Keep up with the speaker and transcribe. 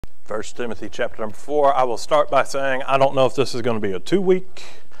1 Timothy chapter number 4. I will start by saying I don't know if this is going to be a 2-week,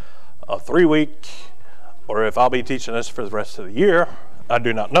 a 3-week, or if I'll be teaching this for the rest of the year. I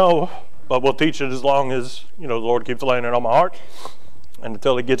do not know, but we'll teach it as long as, the Lord keeps laying it on my heart and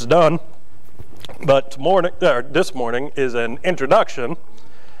until it gets done. But this morning is an introduction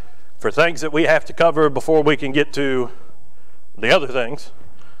for things that we have to cover before we can get to the other things.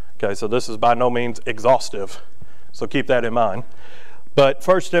 Okay, so this is by no means exhaustive, so keep that in mind. But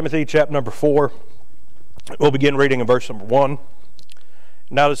 1 Timothy chapter number 4, we'll begin reading in verse number 1.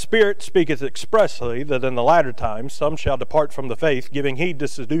 Now the Spirit speaketh expressly that in the latter times some shall depart from the faith, giving heed to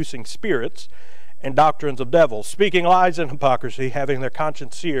seducing spirits and doctrines of devils, speaking lies and hypocrisy, having their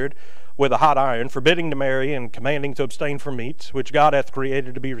conscience seared with a hot iron, forbidding to marry, and commanding to abstain from meats, which God hath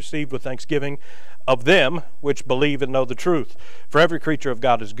created to be received with thanksgiving of them which believe and know the truth. For every creature of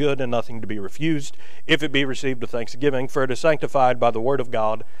God is good, and nothing to be refused, if it be received with thanksgiving, for it is sanctified by the word of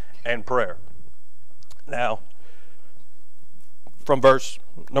God and prayer. Now, from verse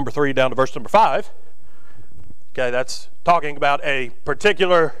number 3 down to verse number 5, okay, that's talking about a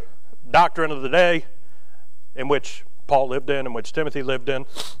particular doctrine of the day in which Paul lived in which Timothy lived in.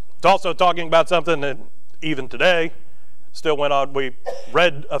 It's also talking about something that even today still went on. We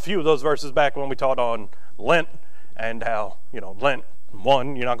read a few of those verses back when we taught on Lent and how, Lent,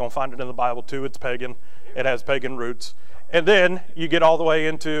 1, you're not going to find it in the Bible. 2, it's pagan. It has pagan roots. And then you get all the way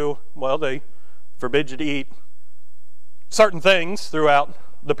into, they forbid you to eat certain things throughout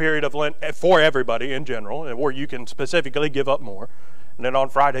the period of Lent for everybody in general, where you can specifically give up more. And then on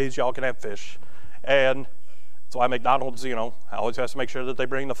Fridays, y'all can have fish. And that's why McDonald's, always has to make sure that they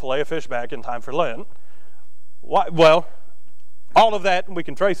bring the fillet of fish back in time for Lent. Why? Well, all of that, we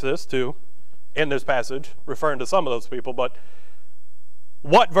can trace this to, in this passage, referring to some of those people. But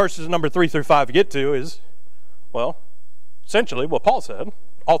what verses number 3 through 5 get to is, essentially what Paul said.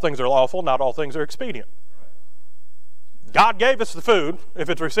 All things are lawful, not all things are expedient. God gave us the food. If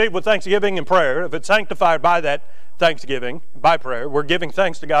it's received with thanksgiving and prayer, if it's sanctified by that thanksgiving, by prayer, we're giving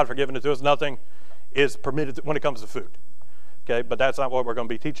thanks to God for giving it to us. Nothing is permitted when it comes to food. Okay, but that's not what we're going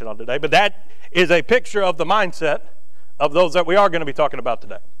to be teaching on today. But that is a picture of the mindset of those that we are going to be talking about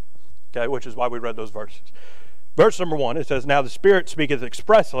today. Okay, which is why we read those verses. Verse number 1, it says, Now the Spirit speaketh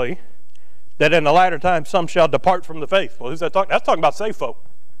expressly that in the latter times some shall depart from the faith. Well, who's that talking? That's talking about saved folk.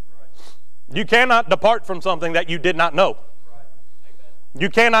 Right. You cannot depart from something that you did not know. Right. You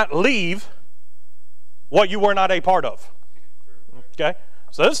cannot leave what you were not a part of. Okay,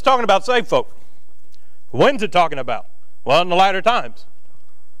 so this is talking about saved folk. When's it talking about? Well, in the latter times.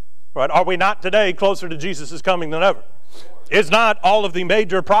 Right? Are we not today closer to Jesus' coming than ever? Is not all of the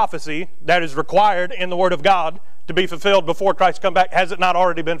major prophecy that is required in the Word of God to be fulfilled before Christ come back, has it not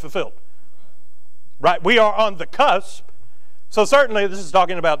already been fulfilled? Right? We are on the cusp. So certainly this is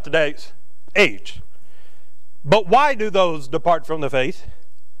talking about today's age. But why do those depart from the faith?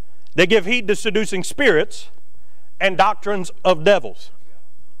 They give heed to seducing spirits and doctrines of devils.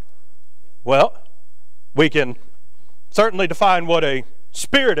 Well, we can certainly define what a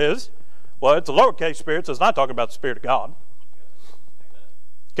spirit is. Well, it's a lowercase spirit, so it's not talking about the Spirit of God.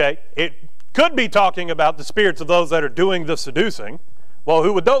 Okay, it could be talking about the spirits of those that are doing the seducing. Well,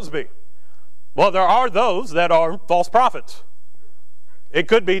 who would those be? Well, there are those that are false prophets. It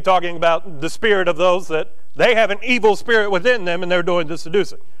could be talking about the spirit of those that they have an evil spirit within them and they're doing the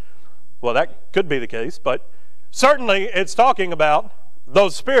seducing. Well, that could be the case, but certainly it's talking about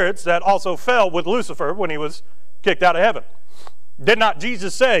those spirits that also fell with Lucifer when he was kicked out of heaven. Did not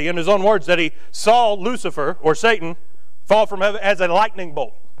Jesus say in his own words that he saw Lucifer, or Satan, fall from heaven as a lightning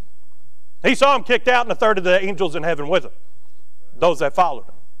bolt? He saw him kicked out and a third of the angels in heaven with him, those that followed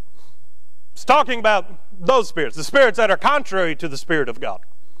him. It's talking about those spirits, the spirits that are contrary to the Spirit of God.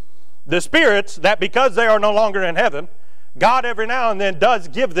 The spirits that, because they are no longer in heaven, God every now and then does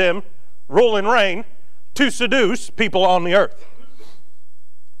give them rule and reign to seduce people on the earth.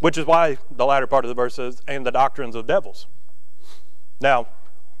 Which is why the latter part of the verse says, and the doctrines of devils. Now,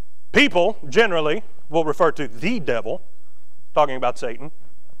 people generally will refer to the devil, talking about Satan,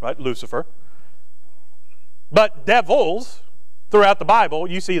 right, Lucifer. But devils, throughout the Bible,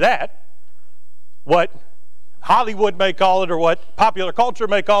 you see that. What Hollywood may call it, or what popular culture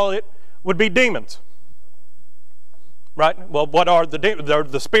may call it, would be demons. Right? Well, what are the demons? They're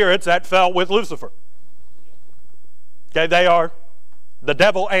the spirits that fell with Lucifer. Okay, they are the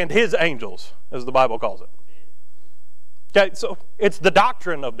devil and his angels, as the Bible calls it. Okay, so it's the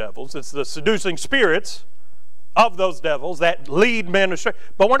doctrine of devils. It's the seducing spirits of those devils that lead men astray.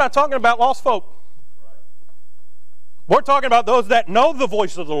 But we're not talking about lost folk. We're talking about those that know the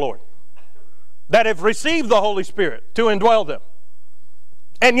voice of the Lord, that have received the Holy Spirit to indwell them.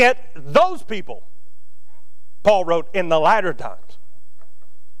 And yet, those people, Paul wrote, in the latter times,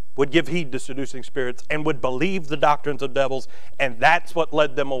 would give heed to seducing spirits and would believe the doctrines of devils, and that's what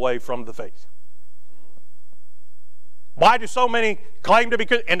led them away from the faith. Why do so many claim to be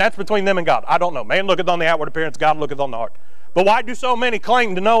Christians? And that's between them and God. I don't know. Man looketh on the outward appearance, God looketh on the heart. But why do so many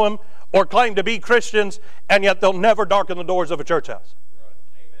claim to know Him or claim to be Christians, and yet they'll never darken the doors of a church house?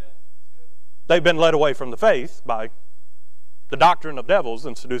 Right. They've been led away from the faith by the doctrine of devils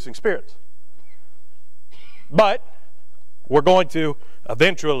and seducing spirits. But we're going to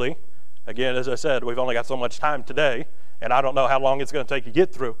eventually, again, as I said, we've only got so much time today, and I don't know how long it's going to take to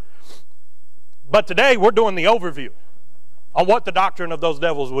get through. But today we're doing the overview on what the doctrine of those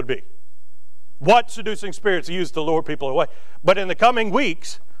devils would be. What seducing spirits use to lure people away. But in the coming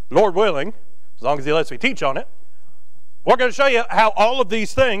weeks, Lord willing, as long as He lets me teach on it, we're going to show you how all of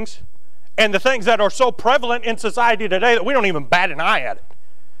these things and the things that are so prevalent in society today that we don't even bat an eye at it,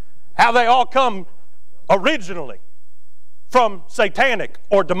 how they all come originally from satanic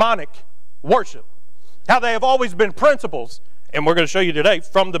or demonic worship. How they have always been principles, and we're going to show you today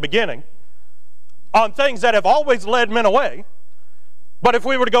from the beginning, on things that have always led men away. But if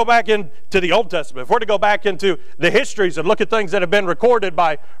we were to go back into the Old Testament, if we're to go back into the histories and look at things that have been recorded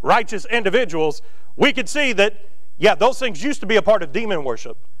by righteous individuals, we could see that, yeah, those things used to be a part of demon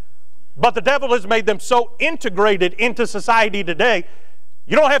worship. But the devil has made them so integrated into society today,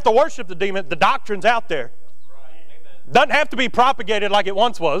 you don't have to worship the demon. The doctrine's out there. Doesn't have to be propagated like it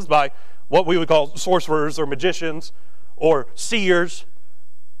once was by what we would call sorcerers or magicians or seers,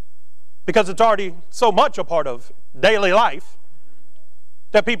 because it's already so much a part of daily life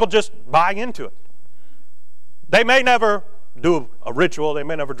that people just buy into it. They may never do a ritual. They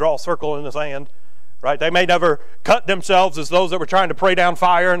may never draw a circle in the sand, right? They may never cut themselves as those that were trying to pray down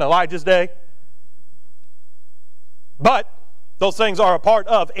fire in Elijah's day. But those things are a part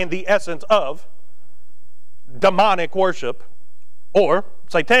of, and the essence of, demonic worship or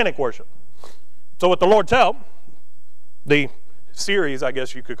satanic worship. So with the Lord's help, the series, I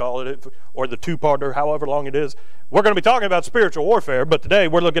guess you could call it, or the two-parter, however long it is, we're going to be talking about spiritual warfare, but today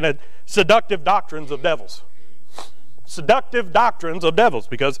we're looking at seductive doctrines of devils. Seductive doctrines of devils,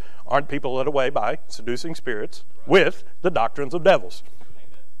 because aren't people led away by seducing spirits with the doctrines of devils?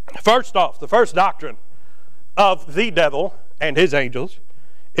 First off, the first doctrine of the devil and his angels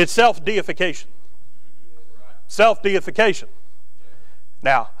is self-deification. Self-deification.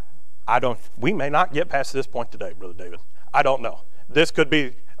 Now, we may not get past this point today, Brother David. I don't know. This could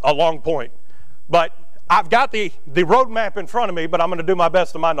be a long point. But I've got the roadmap in front of me, but I'm going to do my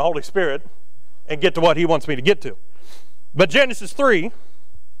best to mind the Holy Spirit and get to what He wants me to get to. But Genesis 3,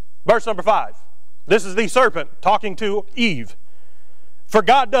 verse number 5. This is the serpent talking to Eve. For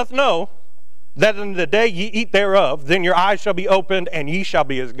God doth know that in the day ye eat thereof, then your eyes shall be opened, and ye shall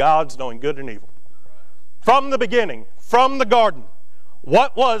be as gods, knowing good and evil. From the beginning, from the garden,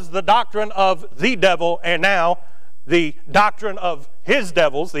 what was the doctrine of the devil, and now the doctrine of his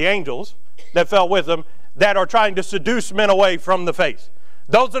devils, the angels that fell with him, that are trying to seduce men away from the faith?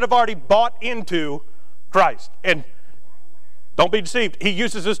 Those that have already bought into Christ. And don't be deceived, He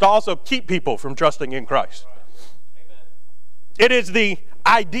uses this to also keep people from trusting in Christ. It is the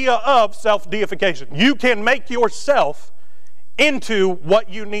idea of self-deification. You can make yourself into what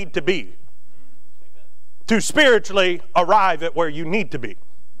you need to be to spiritually arrive at where you need to be.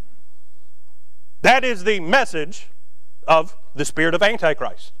 That is the message of the spirit of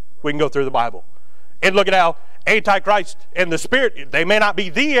Antichrist. We can go through the Bible and look at how Antichrist and the spirit, they may not be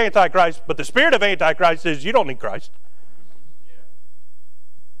the Antichrist, but the spirit of Antichrist is you don't need Christ.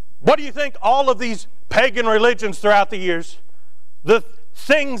 What do you think all of these pagan religions throughout the years, the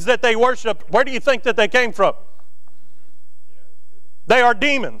things that they worship, where do you think that they came from? They are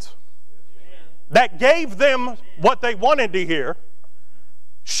demons that gave them what they wanted to hear,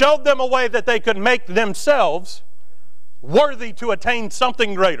 showed them a way that they could make themselves worthy to attain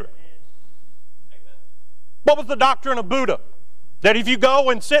something greater. What was the doctrine of Buddha? That if you go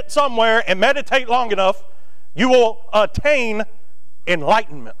and sit somewhere and meditate long enough, you will attain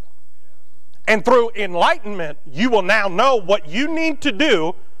enlightenment. And through enlightenment, you will now know what you need to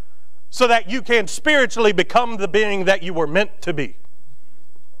do so that you can spiritually become the being that you were meant to be.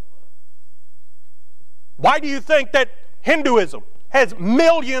 Why do you think that Hinduism has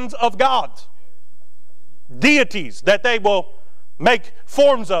millions of gods? Deities that they will make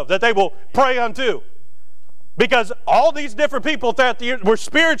forms of, that they will pray unto. Because all these different people throughout the years were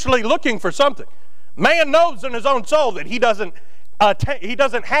spiritually looking for something. Man knows in his own soul that he doesn't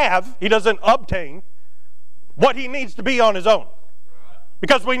obtain what he needs to be on his own.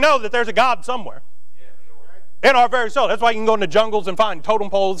 Because we know that there's a God somewhere. In our very soul. That's why you can go in the jungles and find totem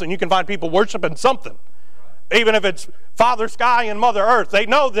poles, and you can find people worshiping something. Even if it's Father Sky and Mother Earth. They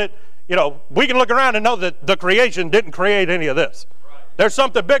know that, we can look around and know that the creation didn't create any of this. There's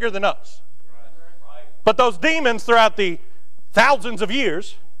something bigger than us. But those demons throughout the thousands of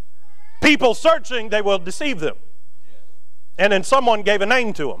years, people searching, they will deceive them. And then someone gave a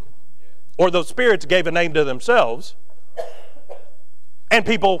name to them. Or those spirits gave a name to themselves. And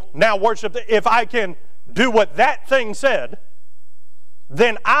people now worship. If I can do what that thing said,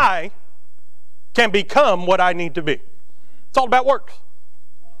 then I can become what I need to be. It's all about works.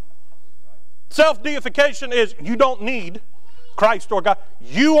 Self-deification is you don't need Christ or God.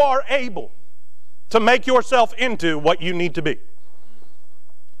 You are able to make yourself into what you need to be.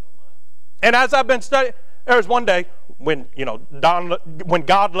 And as I've been studying, there was one day when, when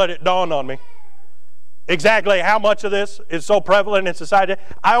God let it dawn on me exactly how much of this is so prevalent in society,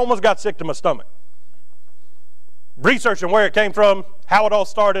 I almost got sick to my stomach. Researching where it came from, how it all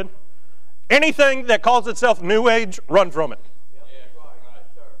started. Anything that calls itself New Age, run from it.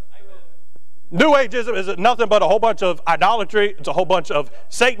 New Ageism is nothing but a whole bunch of idolatry, it's a whole bunch of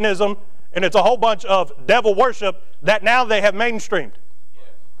Satanism, and it's a whole bunch of devil worship that now they have mainstreamed.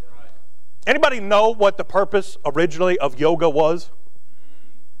 Anybody know what the purpose originally of yoga was?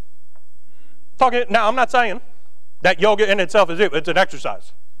 Now, I'm not saying that yoga in itself is it. It's an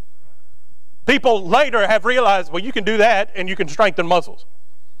exercise. People later have realized, well, you can do that and you can strengthen muscles.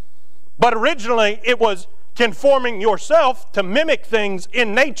 But originally, it was conforming yourself to mimic things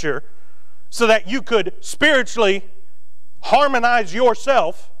in nature so that you could spiritually harmonize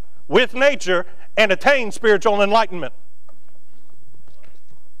yourself with nature and attain spiritual enlightenment.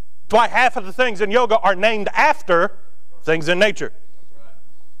 That's why half of the things in yoga are named after things in nature.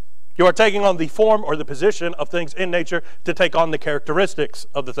 You are taking on the form or the position of things in nature to take on the characteristics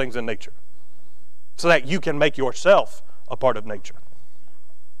of the things in nature so that you can make yourself a part of nature.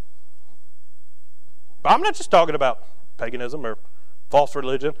 But I'm not just talking about paganism or false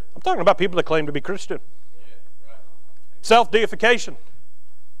religion. I'm talking about people that claim to be Christian. Self-deification.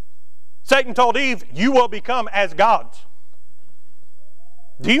 Satan told Eve, you will become as gods.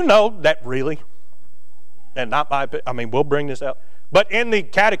 Do you know that really? And not my, we'll bring this out. But in the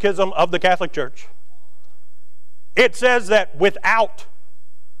Catechism of the Catholic Church, it says that without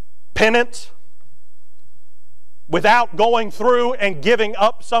penance, without going through and giving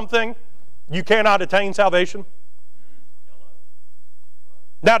up something, you cannot attain salvation.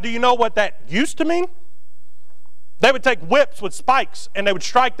 Now, do you know what that used to mean? They would take whips with spikes and they would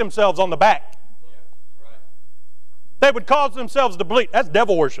strike themselves on the back. They would cause themselves to bleed. That's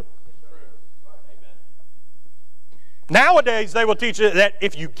devil worship. Nowadays, they will teach you that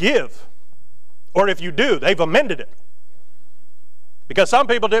if you give, or if you do, they've amended it. Because some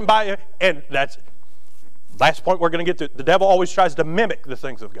people didn't buy it, and that's the last point we're going to get to. The devil always tries to mimic the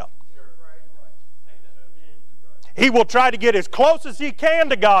things of God. He will try to get as close as he can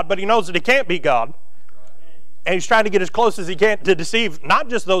to God, but he knows that he can't be God. And he's trying to get as close as he can to deceive not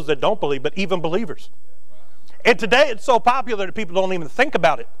just those that don't believe, but even believers. And today it's so popular that people don't even think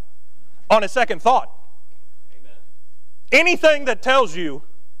about it on a second thought. Anything that tells you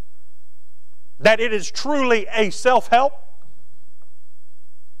that it is truly a self-help,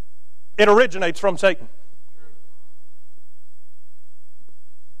 it originates from Satan.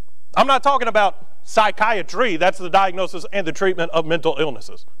 I'm not talking about psychiatry. That's the diagnosis and the treatment of mental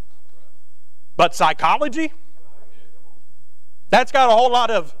illnesses. But psychology, that's got a whole lot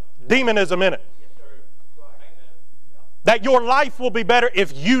of demonism in it. That your life will be better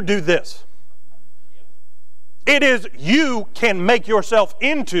if you do this. It is you can make yourself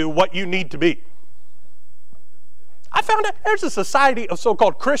into what you need to be. I found out there's a society of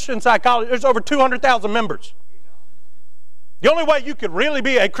so-called Christian psychology. There's over 200,000 members. The only way you could really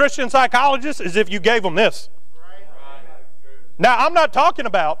be a Christian psychologist is if you gave them this. Now, I'm not talking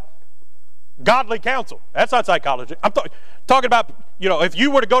about godly counsel. That's not psychology. I'm talking about, if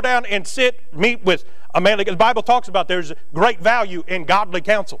you were to go down and meet with a man, the Bible talks about there's great value in godly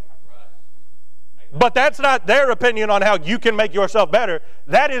counsel. But that's not their opinion on how you can make yourself better.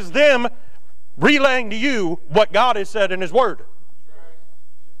 That is them relaying to you what God has said in His Word.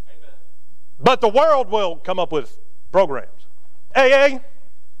 But the world will come up with programs. AA,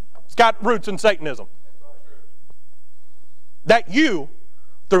 it's got roots in Satanism. That you,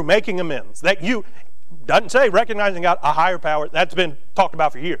 through making amends, that you, doesn't say recognizing God, a higher power, that's been talked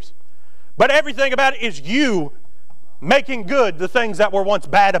about for years. But everything about it is you making good the things that were once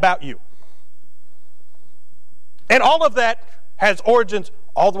bad about you. And all of that has origins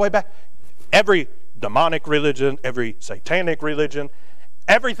all the way back. Every demonic religion, every satanic religion,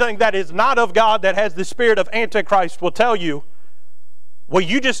 Everything that is not of God, that has the spirit of Antichrist, will tell you, well,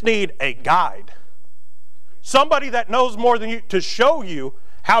 you just need a guide. Somebody that knows more than you to show you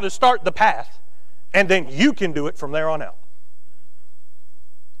how to start the path, and then you can do it from there on out.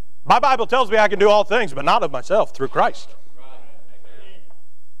 My Bible tells me I can do all things, but not of myself, through Christ.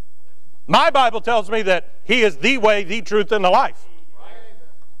 My Bible tells me that He is the way, the truth, and the life.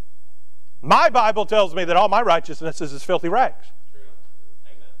 My Bible tells me that all my righteousness is as filthy rags.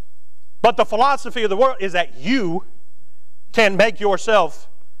 But the philosophy of the world is that you can make yourself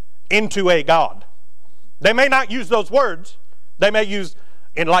into a God. They may not use those words. They may use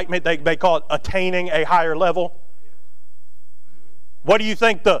enlightenment. They may call it attaining a higher level. What do you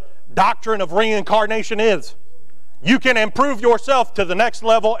think the doctrine of reincarnation is? You can improve yourself to the next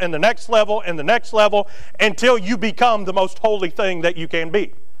level and the next level and the next level until you become the most holy thing that you can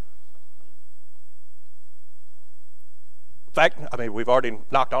be. In fact, I mean, we've already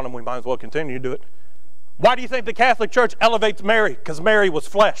knocked on them. We might as well continue to do it. Why do you think the Catholic Church elevates Mary? Because Mary was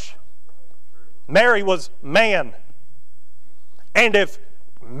flesh. Mary was man. And if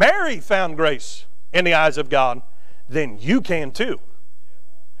Mary found grace in the eyes of God, then you can too.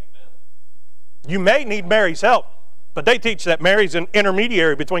 You may need Mary's help, but they teach that Mary's an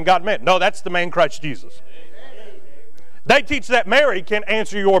intermediary between God and man. No, that's the man Christ Jesus. They teach that Mary can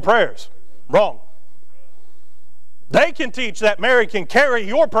answer your prayers. Wrong. They can teach that Mary can carry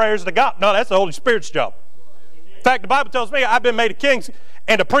your prayers to God. No, that's the Holy Spirit's job. In fact, the Bible tells me I've been made a king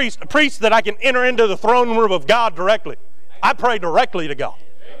and a priest that I can enter into the throne room of God directly. I pray directly to God.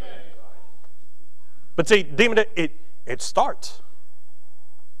 But see, demon, it starts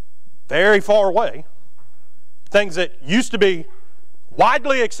very far away. Things that used to be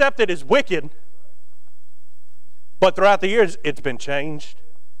widely accepted as wicked, but throughout the years it's been changed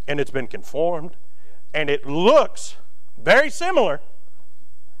and it's been conformed, and it looks very similar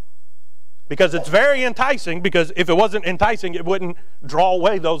because it's very enticing, because if it wasn't enticing it wouldn't draw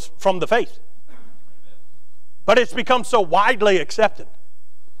away those from the faith. But it's become so widely accepted.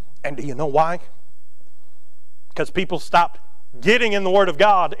 And do you know why? Because people stopped getting in the Word of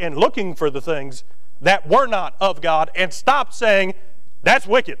God and looking for the things that were not of God and stopped saying, that's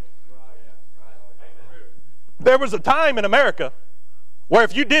wicked. There was a time in America where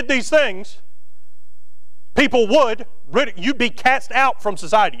if you did these things, people you'd be cast out from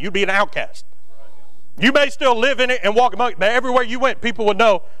society. You'd be an outcast. You may still live in it and walk among it, but everywhere you went, people would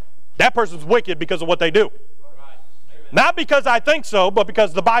know that person's wicked because of what they do. Not because I think so, but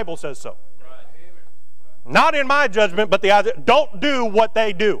because the Bible says so. Not in my judgment, but don't do what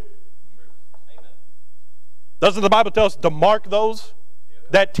they do. Doesn't the Bible tell us to mark those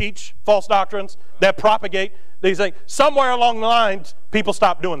that teach false doctrines, that propagate these things? Somewhere along the lines, people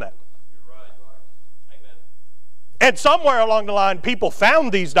stopped doing that. And somewhere along the line, people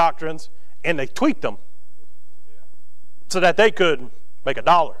found these doctrines and they tweaked them so that they could make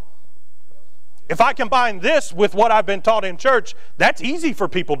 $1. If I combine this with what I've been taught in church, that's easy for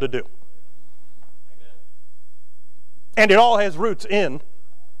people to do. And it all has roots in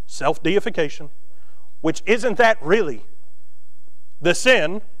self-deification, which isn't that really the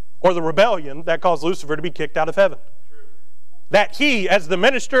sin or the rebellion that caused Lucifer to be kicked out of heaven. That he, as the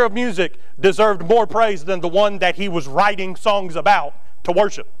minister of music, deserved more praise than the one that he was writing songs about to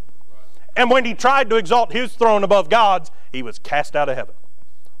worship. And when he tried to exalt his throne above God's, he was cast out of heaven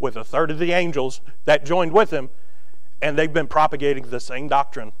with a third of the angels that joined with him, and they've been propagating the same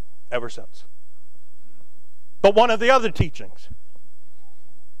doctrine ever since. But one of the other teachings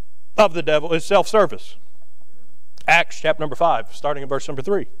of the devil is self-service. Acts chapter number 5, starting in verse number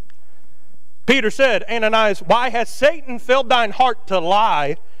 3. Peter said, Ananias, why has Satan filled thine heart to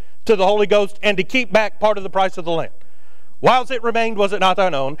lie to the Holy Ghost and to keep back part of the price of the land? Whilst it remained, was it not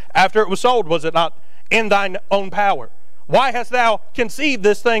thine own? After it was sold, was it not in thine own power? Why hast thou conceived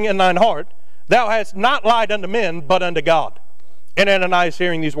this thing in thine heart? Thou hast not lied unto men, but unto God. And Ananias,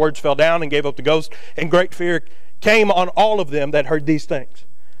 hearing these words, fell down and gave up the ghost, and great fear came on all of them that heard these things.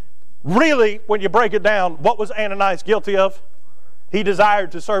 Really, when you break it down, what was Ananias guilty of? He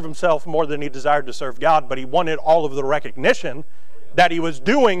desired to serve himself more than he desired to serve God, but he wanted all of the recognition that he was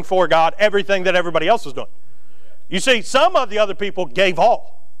doing for God, everything that everybody else was doing. You see, some of the other people gave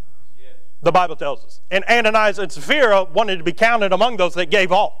all, the Bible tells us. And Ananias and Sapphira wanted to be counted among those that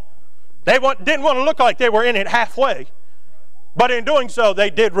gave all. They didn't want to look like they were in it halfway. But in doing so, they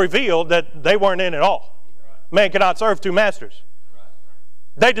did reveal that they weren't in it all. Man cannot serve two masters.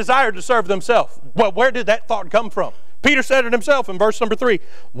 They desired to serve themselves. Well, where did that thought come from? Peter said it himself in verse number 3.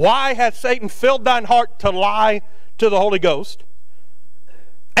 Why hath Satan filled thine heart to lie to the Holy Ghost?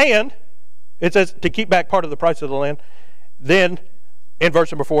 And, it says, to keep back part of the price of the land. Then, in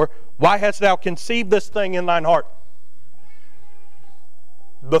verse number 4, why hast thou conceived this thing in thine heart?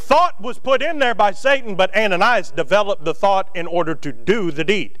 The thought was put in there by Satan, but Ananias developed the thought in order to do the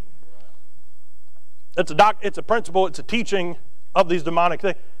deed. It's a principle, it's a teaching of these demonic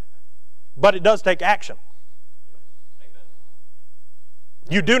things. But it does take action.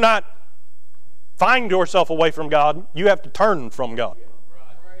 You do not find yourself away from God. You have to turn from God.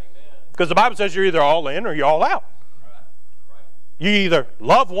 Because the Bible says you're either all in or you're all out. You either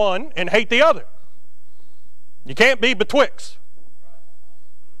love one and hate the other. You can't be betwixt.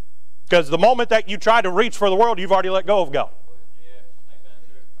 Because the moment that you try to reach for the world, you've already let go of God.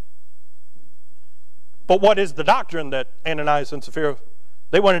 But what is the doctrine that Ananias and Sapphira,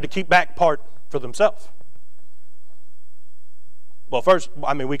 they wanted to keep back part for themselves? Well, first,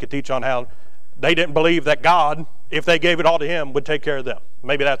 I mean, we could teach on how they didn't believe that God, if they gave it all to him, would take care of them.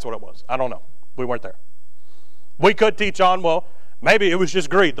 Maybe that's what it was. I don't know. We weren't there. We could teach on, well, maybe it was just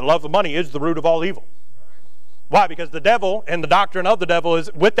greed. The love of money is the root of all evil. Why? Because the devil and the doctrine of the devil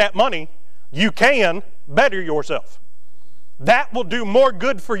is with that money, you can better yourself. That will do more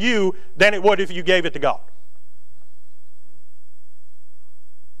good for you than it would if you gave it to God.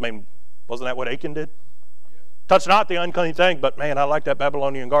 I mean, wasn't that what Achan did? Touch not the unclean thing, but man, I like that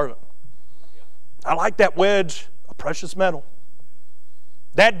Babylonian garment. I like that wedge of precious metal.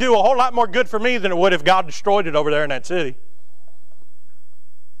 That'd do a whole lot more good for me than it would if God destroyed it over there in that city.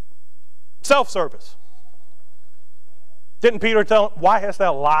 Self-service. Didn't Peter tell him, why hast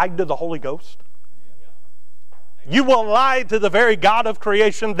thou lied to the Holy Ghost? You will lie to the very God of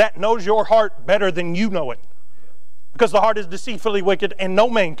creation that knows your heart better than you know it. Because the heart is deceitfully wicked and no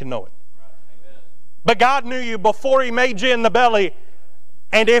man can know it. But God knew you before he made you in the belly.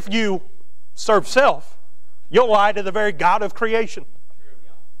 And if you serve self, you'll lie to the very God of creation.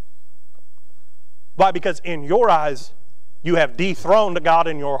 Why? Because in your eyes, you have dethroned God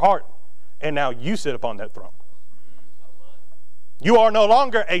in your heart. And now you sit upon that throne. You are no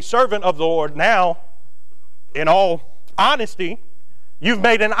longer a servant of the Lord. Now, in all honesty, you've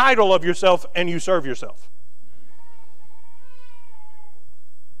made an idol of yourself and you serve yourself.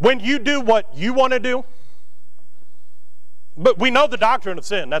 When you do what you want to do, but we know the doctrine of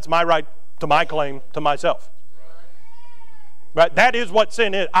sin. That's my right to my claim to myself. Right? That is what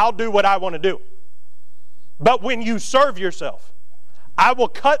sin is. I'll do what I want to do. But when you serve yourself, I will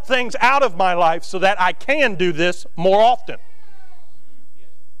cut things out of my life so that I can do this more often.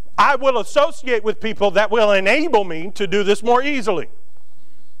 I will associate with people that will enable me to do this more easily.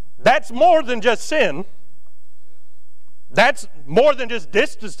 That's more than just sin. That's more than just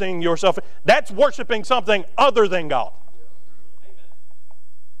distancing yourself. That's worshiping something other than God.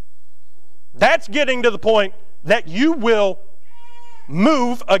 That's getting to the point that you will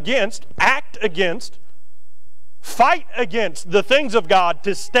move against, act against, fight against the things of God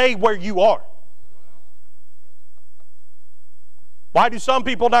to stay where you are. Why do some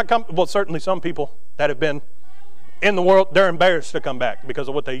people not come? Well, certainly some people that have been in the world, they're embarrassed to come back because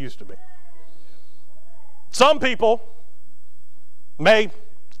of what they used to be. Some people may,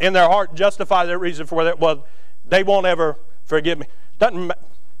 in their heart, justify their reason for that. Well, they won't ever forgive me.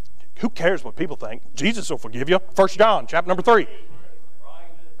 Who cares what people think? Jesus will forgive you. 1 John, chapter number 3.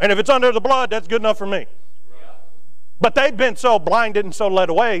 And if it's under the blood, that's good enough for me. But they've been so blinded and so led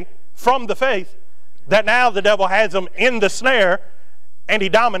away from the faith that now the devil has them in the snare and he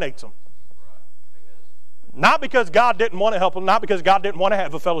dominates them. Not because God didn't want to help them, not because God didn't want to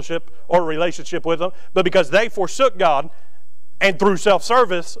have a fellowship or a relationship with them, but because they forsook God and through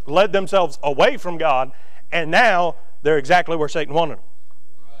self-service led themselves away from God, and now they're exactly where Satan wanted them.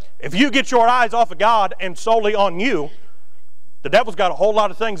 If you get your eyes off of God and solely on you, the devil's got a whole lot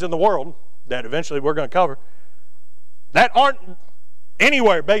of things in the world that eventually we're going to cover that aren't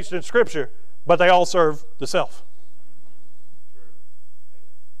anywhere based in Scripture, but they all serve the self.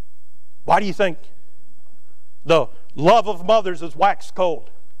 Why do you think the love of mothers is waxed cold?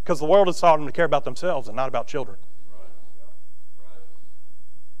 Because the world has taught them to care about themselves and not about children.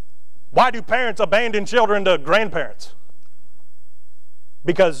 Why do parents abandon children to grandparents?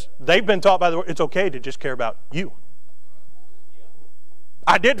 Because they've been taught by the world it's okay to just care about you.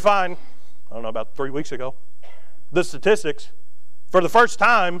 I did find, I don't know, about 3 weeks ago, the statistics. For the first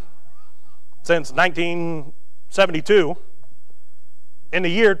time since 1972, in the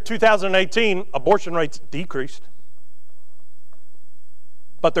year 2018, abortion rates decreased.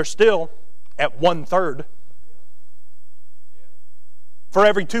 But they're still at 1/3. For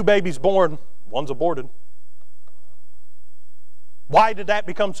every 2 babies born, one's aborted. Why did that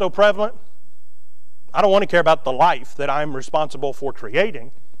become so prevalent? I don't want to care about the life that I'm responsible for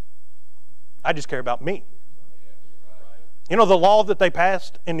creating. I just care about me. You know the law that they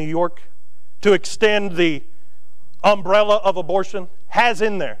passed in New York to extend the umbrella of abortion has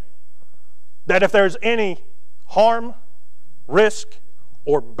in there that if there's any harm, risk,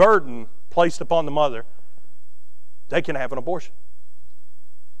 or burden placed upon the mother, they can have an abortion.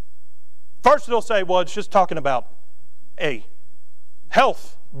 First they'll say, well, it's just talking about a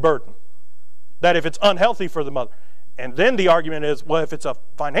health burden, that if it's unhealthy for the mother. And then the argument is, well, if it's a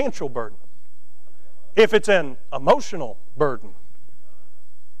financial burden, if it's an emotional burden,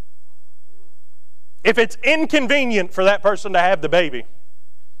 if it's inconvenient for that person to have the baby,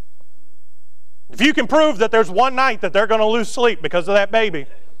 if you can prove that there's one night that they're going to lose sleep because of that baby,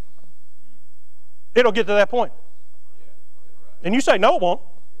 it'll get to that point. And you say, no, it won't.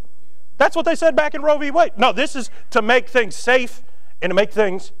 That's what they said back in Roe v. Wade. No, this is to make things safe and to make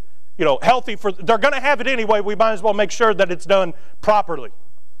things, healthy. They're going to have it anyway. We might as well make sure that it's done properly.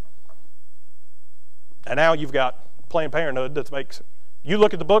 And now you've got Planned Parenthood that makes, you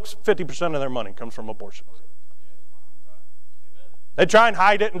look at the books, 50% of their money comes from abortions. They try and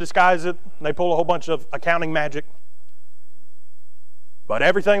hide it and disguise it, and they pull a whole bunch of accounting magic. But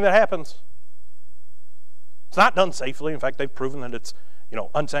everything that happens, it's not done safely. In fact, they've proven that it's,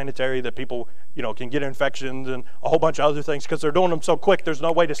 unsanitary, that people, can get infections and a whole bunch of other things because they're doing them so quick, there's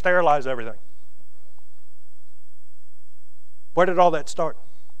no way to sterilize everything. Where did all that start?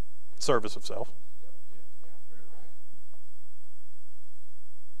 Service of self.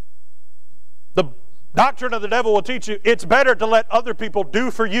 The doctrine of the devil will teach you it's better to let other people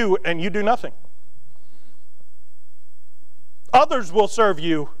do for you and you do nothing. Others will serve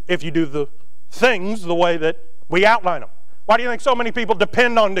you if you do the things the way that we outline them. Why do you think so many people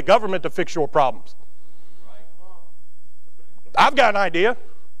depend on the government to fix your problems? I've got an idea.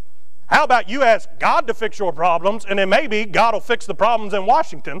 How about you ask God to fix your problems, and then maybe God will fix the problems in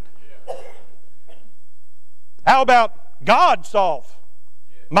Washington? How about God solve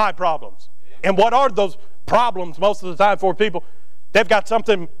my problems? And what are those problems most of the time for people? They've got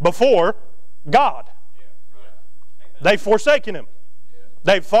something before God. They've forsaken Him.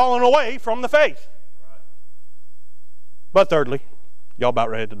 They've fallen away from the faith. But thirdly, y'all about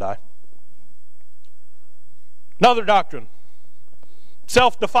ready to die. Another doctrine,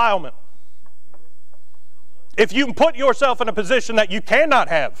 self-defilement. If you put yourself in a position that you cannot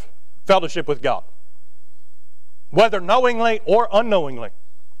have fellowship with God, whether knowingly or unknowingly.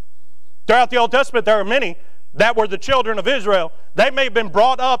 Throughout the Old Testament, there are many that were the children of Israel. They may have been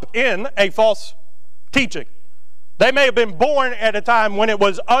brought up in a false teaching. They may have been born at a time when it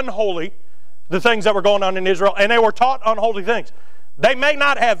was unholy, the things that were going on in Israel, and they were taught unholy things. They may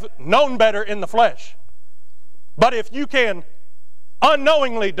not have known better in the flesh. But if you can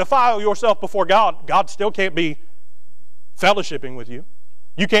unknowingly defile yourself before God, God still can't be fellowshipping with you.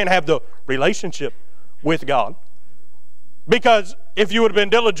 You can't have the relationship with God. Because if you would have been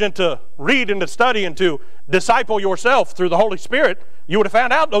diligent to read and to study and to disciple yourself through the Holy Spirit, you would have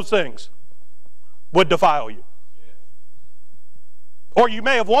found out those things would defile you. Or you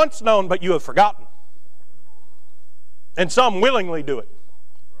may have once known, but you have forgotten. And some willingly do it.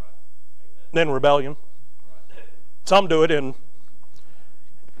 Then rebellion. Some do it and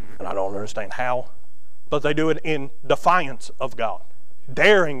I don't understand how, but they do it in defiance of God,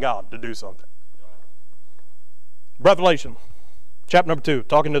 daring God to do something. Revelation, chapter number 2,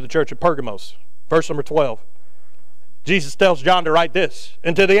 talking to the church at Pergamos, verse number 12. Jesus tells John to write this,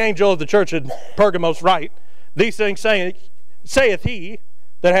 and to the angel of the church at Pergamos write, these things saith he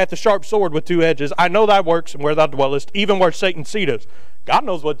that hath a sharp sword with two edges, I know thy works and where thou dwellest, even where Satan's seat is. God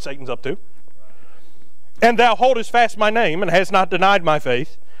knows what Satan's up to. And thou holdest fast my name, and hast not denied my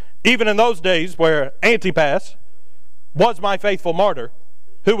faith, even in those days where Antipas was my faithful martyr,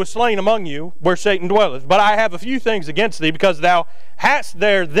 who was slain among you, where Satan dwelleth. But I have a few things against thee, because thou hast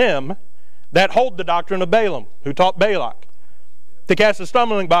there them that hold the doctrine of Balaam, who taught Balak, to cast a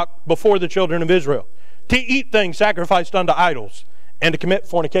stumbling block before the children of Israel, to eat things sacrificed unto idols, and to commit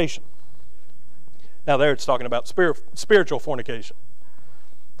fornication. Now there it's talking about spiritual fornication.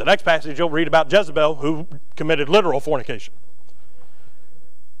 The next passage you'll read about Jezebel, who committed literal fornication.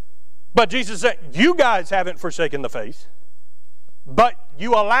 But Jesus said, you guys haven't forsaken the faith, but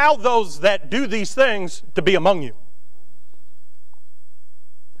you allow those that do these things to be among you.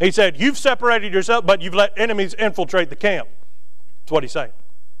 He said, you've separated yourself, but you've let enemies infiltrate the camp. That's what he's saying.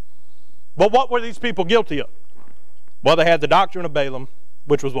 But what were these people guilty of? Well, they had the doctrine of Balaam,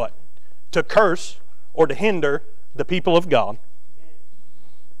 which was what? To curse or to hinder the people of God.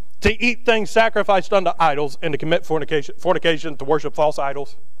 To eat things sacrificed unto idols and to commit fornication, to worship false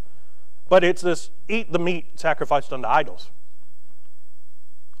idols. But it's this eat the meat sacrificed unto idols.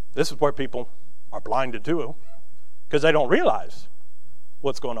 This is where people are blinded to. because they don't realize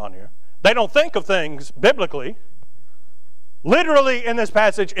what's going on here. They don't think of things biblically. Literally in this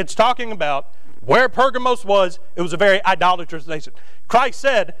passage, it's talking about where Pergamos was. It was a very idolatrous nation. Christ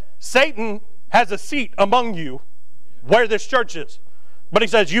said, Satan has a seat among you where this church is. But he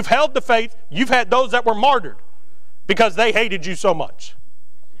says, you've held the faith. You've had those that were martyred because they hated you so much.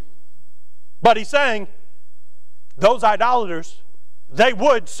 But he's saying, those idolaters, they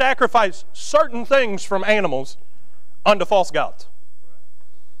would sacrifice certain things from animals unto false gods.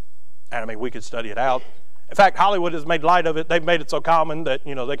 And I mean, we could study it out. In fact, Hollywood has made light of it. They've made it so common that,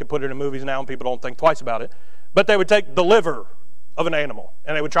 they could put it in movies now and people don't think twice about it. But they would take the liver of an animal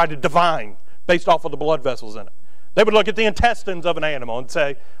and they would try to divine based off of the blood vessels in it. They would look at the intestines of an animal and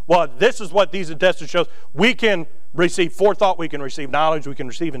say, well, this is what these intestines show. We can receive forethought, we can receive knowledge, we can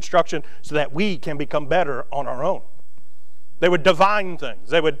receive instruction so that we can become better on our own. They would divine things.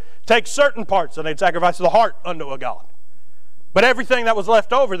 They would take certain parts and they'd sacrifice the heart unto a god. But everything that was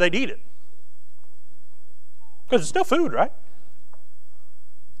left over, they'd eat it. Because it's still food, right?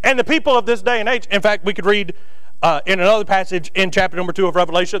 And the people of this day and age, in fact, we could read in another passage in chapter number 2 of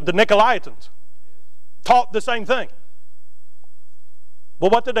Revelation, the Nicolaitans taught the same thing.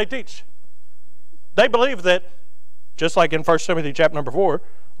 Well, what did they teach? They believed that, just like in 1 Timothy chapter number 4,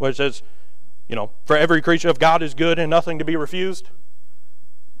 where it says, for every creature of God is good and nothing to be refused.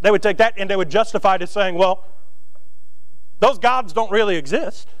 They would take that and they would justify it as saying, well, those gods don't really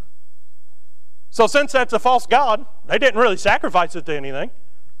exist. So since that's a false god, they didn't really sacrifice it to anything.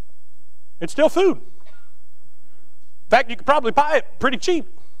 It's still food. In fact, you could probably buy it pretty cheap.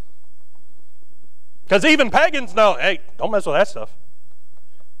 Because even pagans know, hey, don't mess with that stuff.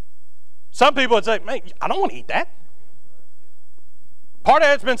 Some people would say, man, I don't want to eat that. Part of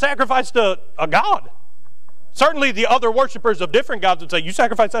it's been sacrificed to a god. Certainly the other worshipers of different gods would say, you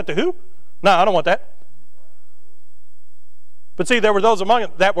sacrifice that to who? No, I don't want that. But see, there were those among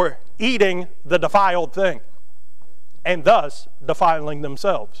them that were eating the defiled thing and thus defiling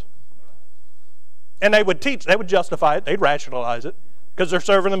themselves. And they would teach, they would justify it, they'd rationalize it because they're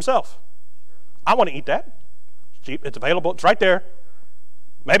serving themselves. I want to eat that. It's cheap, it's available, it's right there.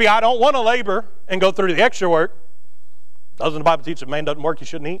 Maybe I don't want to labor and go through the extra work. Doesn't the Bible teach if man doesn't work, you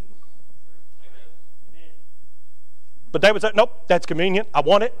shouldn't eat? But they would say, nope, that's convenient, I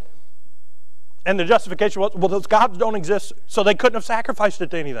want it. And the justification was, well, those gods don't exist, so they couldn't have sacrificed it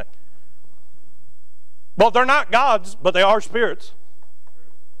to anything. Well, they're not gods, but they are spirits.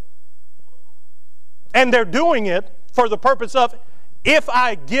 And they're doing it for the purpose of, if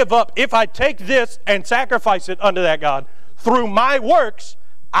I give up, if I take this and sacrifice it unto that God, through my works,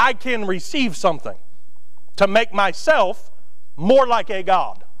 I can receive something to make myself more like a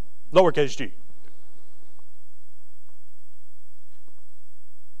god, lowercase g.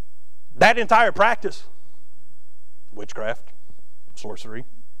 That entire practice, witchcraft, sorcery,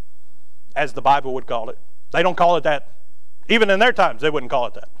 as the Bible would call it. They don't call it that. Even in their times, they wouldn't call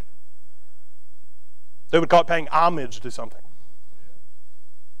it that. They would call it paying homage to something.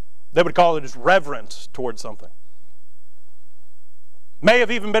 They would call it as reverence towards something. May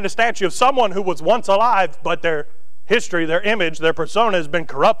have even been a statue of someone who was once alive, but their history, their image, their persona has been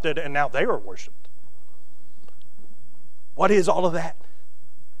corrupted, and now they are worshipped. What is all of that?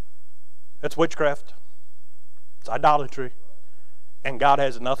 It's witchcraft. It's idolatry. And God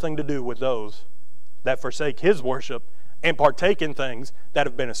has nothing to do with those that forsake His worship and partake in things that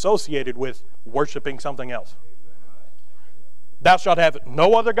have been associated with worshiping something else. Thou shalt have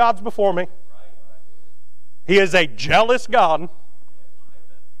no other gods before me. He is a jealous God.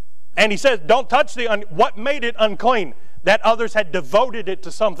 And He says, don't touch what made it unclean? That others had devoted it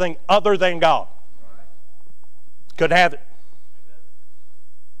to something other than God. Could have it.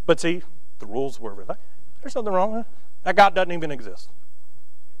 But see, the rules were, there's nothing wrong with it. That God doesn't even exist.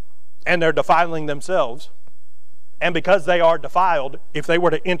 And they're defiling themselves. And because they are defiled, if they were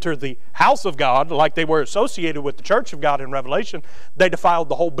to enter the house of God, like they were associated with the church of God in Revelation, they defiled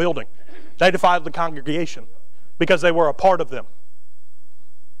the whole building. They defiled the congregation because they were a part of them.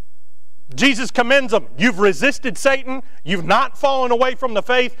 Jesus commends them. You've resisted Satan. You've not fallen away from the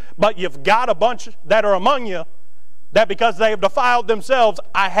faith, but you've got a bunch that are among you that because they have defiled themselves,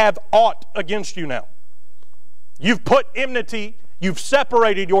 I have aught against you now. You've put enmity, you've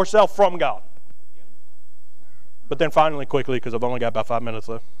separated yourself from God. But then finally, quickly, because I've only got about 5 minutes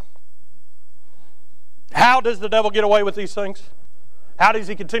left. How does the devil get away with these things? How does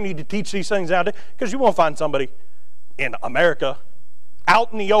he continue to teach these things out? Because you won't find somebody in America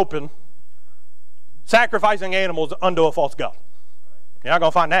out in the open sacrificing animals unto a false god. You're not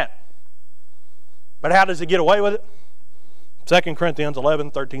going to find that. But how does he get away with it? 2 Corinthians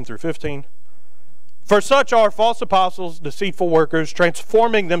 11, 13 through 15. For such are false apostles, deceitful workers,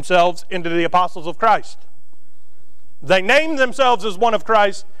 transforming themselves into the apostles of Christ. They name themselves as one of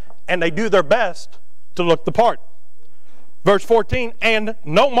Christ, and they do their best to look the part. Verse 14, and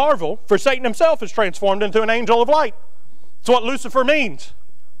no marvel, for Satan himself is transformed into an angel of light. That's what Lucifer means,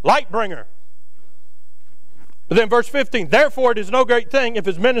 light bringer. But then verse 15, therefore it is no great thing if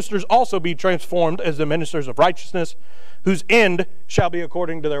his ministers also be transformed as the ministers of righteousness, whose end shall be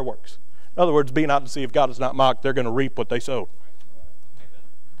according to their works. In other words, be not deceived, God is not mocked. They're going to reap what they sowed.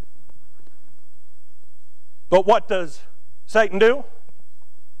 But what does Satan do?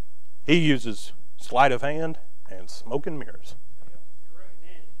 He uses sleight of hand and smoke and mirrors.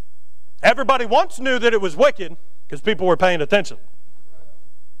 Everybody once knew that it was wicked because people were paying attention.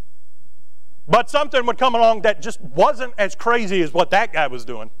 But something would come along that just wasn't as crazy as what that guy was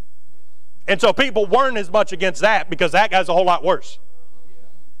doing. And so people weren't as much against that because that guy's a whole lot worse.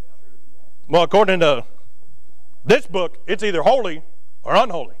 Well, according to this book, it's either holy or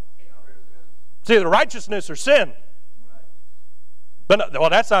unholy. It's either righteousness or sin. But no, well,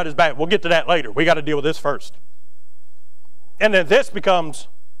 that's not as bad. We'll get to that later. We got to deal with this first. And then this becomes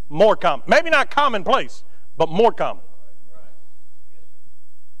more common. Maybe not commonplace, but more common.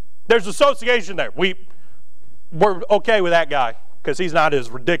 There's association there. We're okay with that guy because he's not as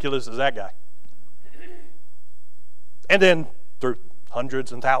ridiculous as that guy. And then through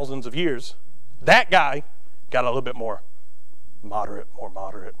hundreds and thousands of years, that guy got a little bit more moderate, more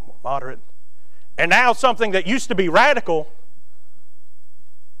moderate, more moderate. And now something that used to be radical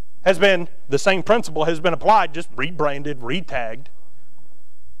has been, the same principle has been applied, just rebranded, retagged.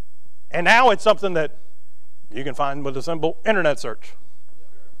 And now it's something that you can find with a simple internet search.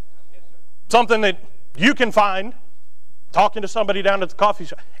 Something that you can find talking to somebody down at the coffee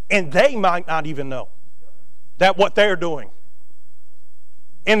shop, and they might not even know that what they're doing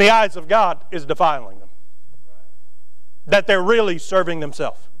in the eyes of God is defiling them. That they're really serving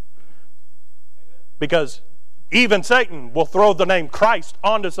themselves. Because even Satan will throw the name Christ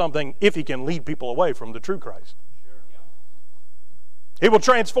onto something if he can lead people away from the true Christ. He will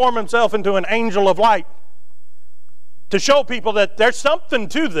transform himself into an angel of light to show people that there's something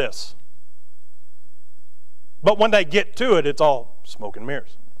to this. But when they get to it, it's all smoke and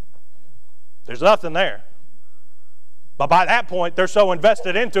mirrors. There's nothing there. But by that point, they're so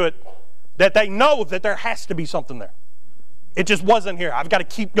invested into it that they know that there has to be something there. It just wasn't here. I've got to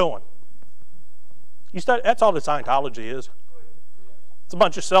keep going. That's all that Scientology is. It's a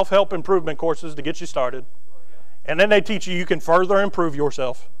bunch of self-help improvement courses to get you started. And then they teach you can further improve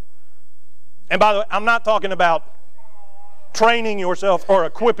yourself. And by the way, I'm not talking about training yourself or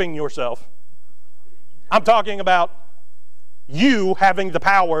equipping yourself. I'm talking about you having the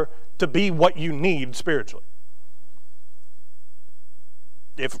power to be what you need spiritually.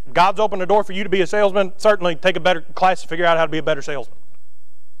 If God's opened a door for you to be a salesman, certainly take a better class to figure out how to be a better salesman.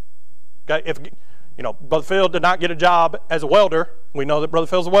 Okay? If Brother Phil did not get a job as a welder, we know that Brother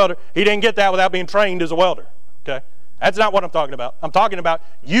Phil's a welder. He didn't get that without being trained as a welder. Okay? That's not what I'm talking about. I'm talking about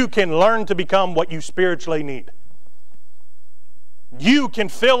you can learn to become what you spiritually need. You can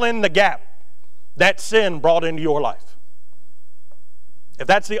fill in the gap that sin brought into your life. If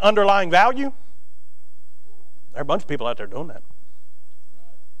that's the underlying value, there are a bunch of people out there doing that.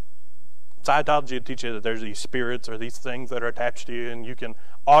 Scientology will teach you that there's these spirits or these things that are attached to you, and you can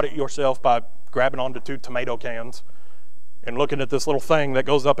audit yourself by grabbing onto 2 tomato cans and looking at this little thing that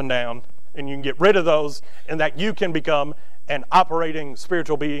goes up and down, and you can get rid of those, and that you can become an operating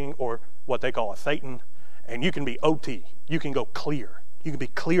spiritual being, or what they call a thetan, and you can be OT. You can go clear. You can be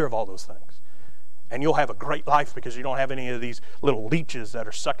clear of all those things. And you'll have a great life because you don't have any of these little leeches that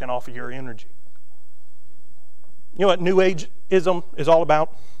are sucking off of your energy. You know what New Ageism is all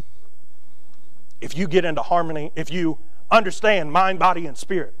about? If you get into harmony, if you understand mind, body, and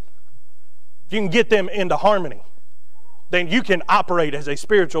spirit, if you can get them into harmony, then you can operate as a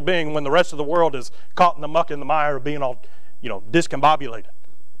spiritual being when the rest of the world is caught in the muck and the mire of being all, discombobulated.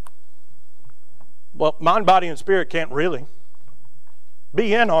 Well, mind, body, and spirit can't really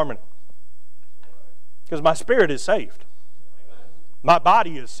be in harmony because my spirit is saved. My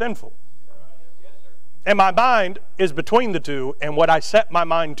body is sinful. And my mind is between the two, and what I set my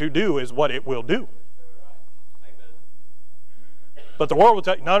mind to do is what it will do. But the world will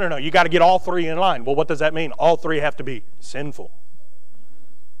tell you, no, you got to get all three in line. Well, what does that mean? All three have to be sinful,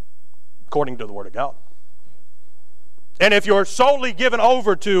 according to the Word of God. And if you're solely given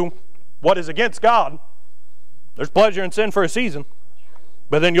over to what is against God, there's pleasure in sin for a season,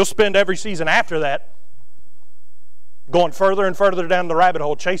 but then you'll spend every season after that going further and further down the rabbit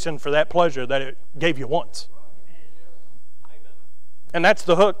hole, chasing for that pleasure that it gave you once. And that's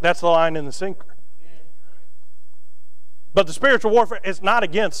the hook, that's the line and the sinker. But the spiritual warfare is not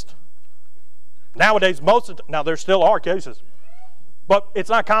against, nowadays, now there still are cases, but it's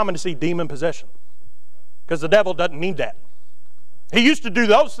not common to see demon possession because the devil doesn't need that. He used to do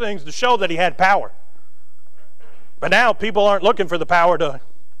those things to show that he had power. But now people aren't looking for the power to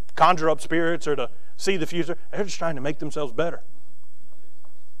conjure up spirits or to see the future. They're just trying to make themselves better.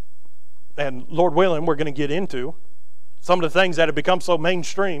 And Lord willing, we're going to get into some of the things that have become so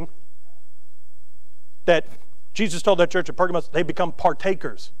mainstream that Jesus told that church at Pergamos they become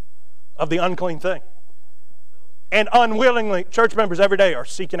partakers of the unclean thing. And unwillingly, church members every day are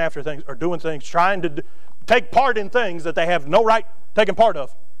seeking after things, or doing things, trying to take part in things that they have no right taking part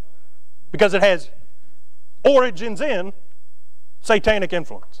of because it has origins in satanic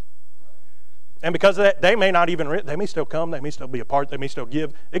influence. And because of that, they may not even, they may still come, they may still be a part, they may still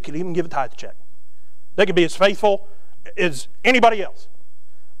give. They could even give a tithe check. They could be as faithful as anybody else.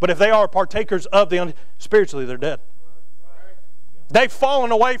 But if they are partakers of the spiritually, they're dead. They've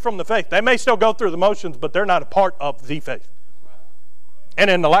fallen away from the faith. They may still go through the motions, but they're not a part of the faith. And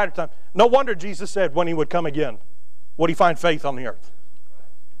in the latter time, no wonder Jesus said when he would come again, would he find faith on the earth?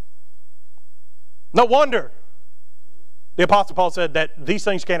 No wonder the Apostle Paul said that these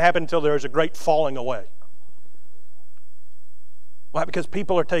things can't happen until there is a great falling away. Why? Because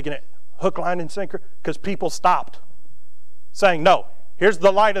people are taking it hook, line, and sinker. Because people stopped saying, no, here's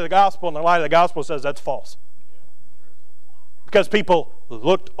the light of the gospel, and the light of the gospel says that's false. Because people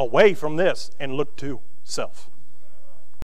looked away from this and looked to self.